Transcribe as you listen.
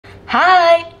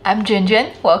Hi, I'm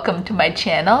Junjun. Welcome to my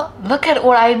channel. Look at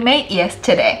what I made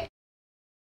yesterday.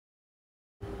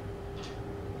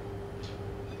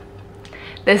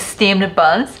 The steamed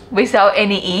buns without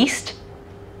any yeast.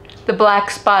 The black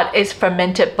spot is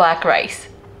fermented black rice.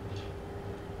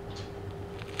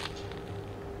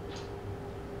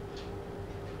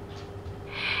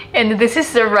 And this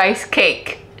is the rice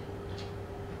cake.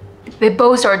 They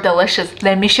both are delicious.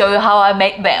 Let me show you how I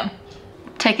make them.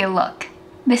 Take a look.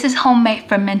 This is homemade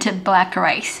fermented black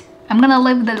rice. I'm gonna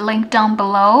leave the link down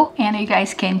below and you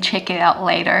guys can check it out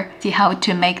later. See how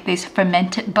to make this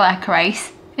fermented black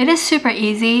rice. It is super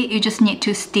easy. You just need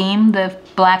to steam the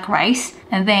black rice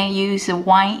and then use the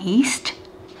wine yeast.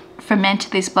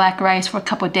 Ferment this black rice for a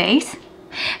couple days.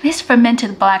 This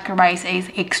fermented black rice is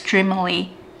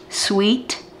extremely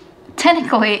sweet.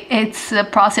 Technically, it's the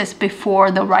process before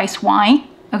the rice wine.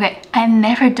 Okay, I've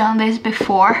never done this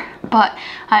before, but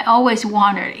I always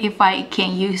wondered if I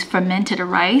can use fermented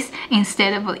rice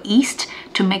instead of yeast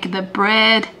to make the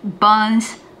bread,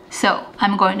 buns. So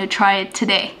I'm going to try it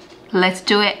today. Let's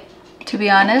do it. To be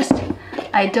honest,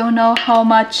 I don't know how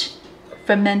much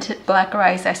fermented black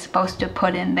rice I'm supposed to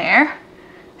put in there.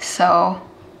 So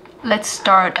let's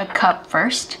start a cup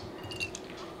first.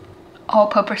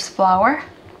 All-purpose flour.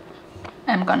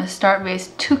 I'm gonna start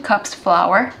with 2 cups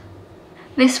flour.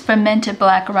 This fermented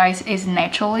black rice is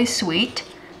naturally sweet,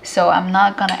 so I'm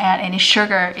not gonna add any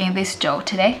sugar in this dough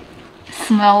today.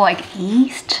 Smell like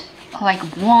yeast, like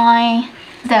wine,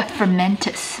 that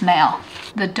fermented smell.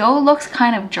 The dough looks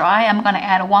kind of dry. I'm gonna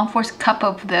add 1/4 cup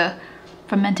of the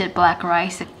fermented black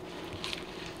rice.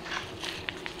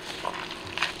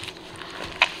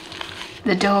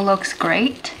 The dough looks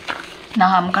great.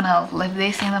 Now I'm gonna leave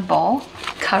this in a bowl,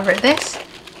 cover this,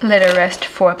 let it rest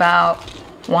for about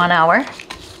 1 hour.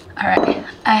 Alright,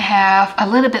 I have a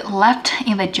little bit left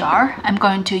in the jar. I'm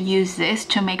going to use this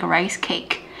to make a rice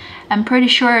cake. I'm pretty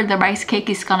sure the rice cake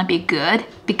is gonna be good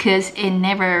because it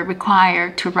never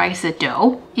requires to rice the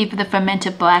dough. If the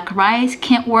fermented black rice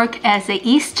can't work as a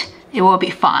yeast, it will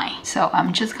be fine. So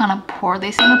I'm just gonna pour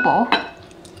this in a bowl.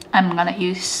 I'm gonna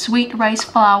use sweet rice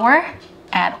flour.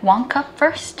 Add 1 cup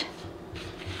first.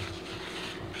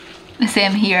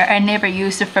 Same here, I never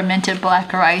used the fermented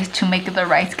black rice to make the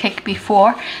rice cake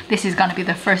before. This is gonna be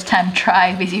the first time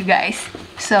try with you guys.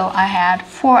 So I had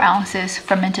 4 ounces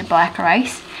fermented black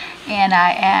rice and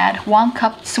I add 1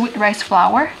 cup sweet rice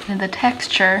flour and the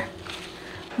texture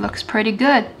looks pretty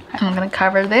good. I'm gonna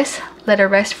cover this, let it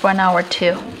rest for 1 hour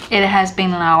too. It has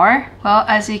been 1 hour. Well,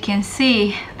 as you can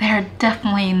see, they're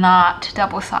definitely not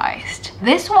double-sized.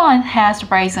 This one has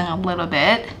risen a little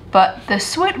bit, but the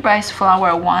sweet rice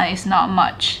flour one is not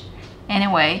much.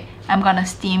 Anyway, I'm gonna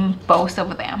steam both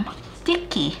of them.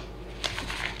 Sticky.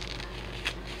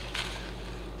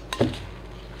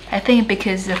 I think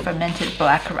because the fermented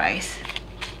black rice.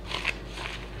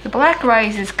 The black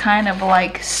rice is kind of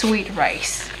like sweet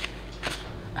rice.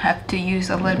 I have to use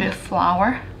a little bit of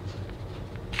flour.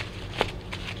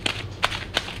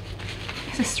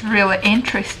 This is really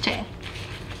interesting.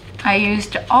 I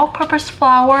used all-purpose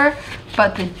flour,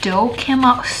 but the dough came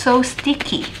out so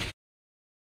sticky.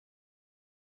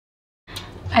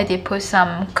 I did put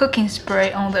some cooking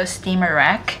spray on the steamer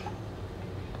rack.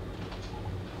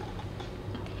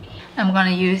 I'm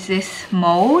gonna use this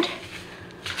mold,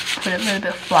 put a little bit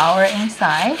of flour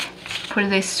inside, put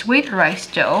this sweet rice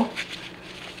dough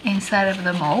inside of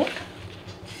the mold.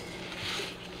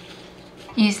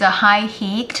 Use the high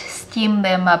heat, steam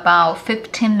them about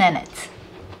 15 minutes.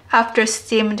 After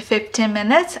steamed 15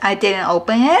 minutes, I didn't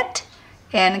open it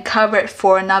and cover it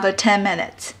for another 10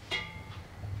 minutes.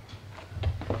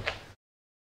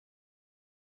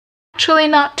 Actually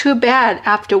not too bad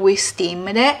after we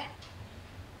steamed it.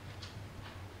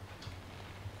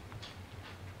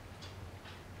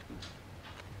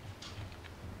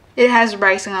 It has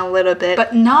risen a little bit,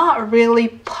 but not really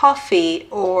puffy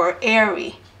or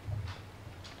airy.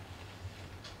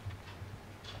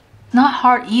 Not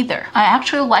hard either. I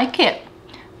actually like it.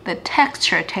 The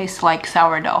texture tastes like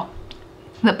sourdough.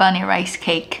 The bunny rice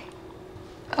cake.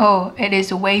 Oh, it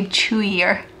is way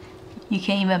chewier. You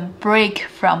can even break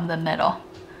from the middle.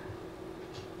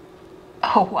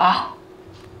 Oh wow.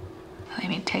 Let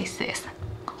me taste this.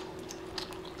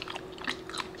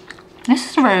 This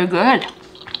is very good.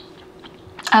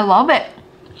 I love it.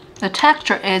 The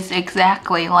texture is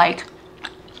exactly like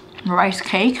rice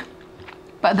cake,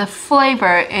 but the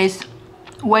flavor is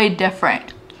way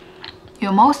different. You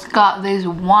almost got this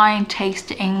wine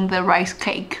taste in the rice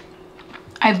cake.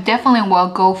 I definitely will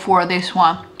go for this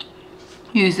one.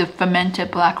 Use the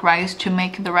fermented black rice to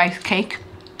make the rice cake.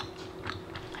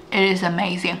 It is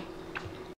amazing.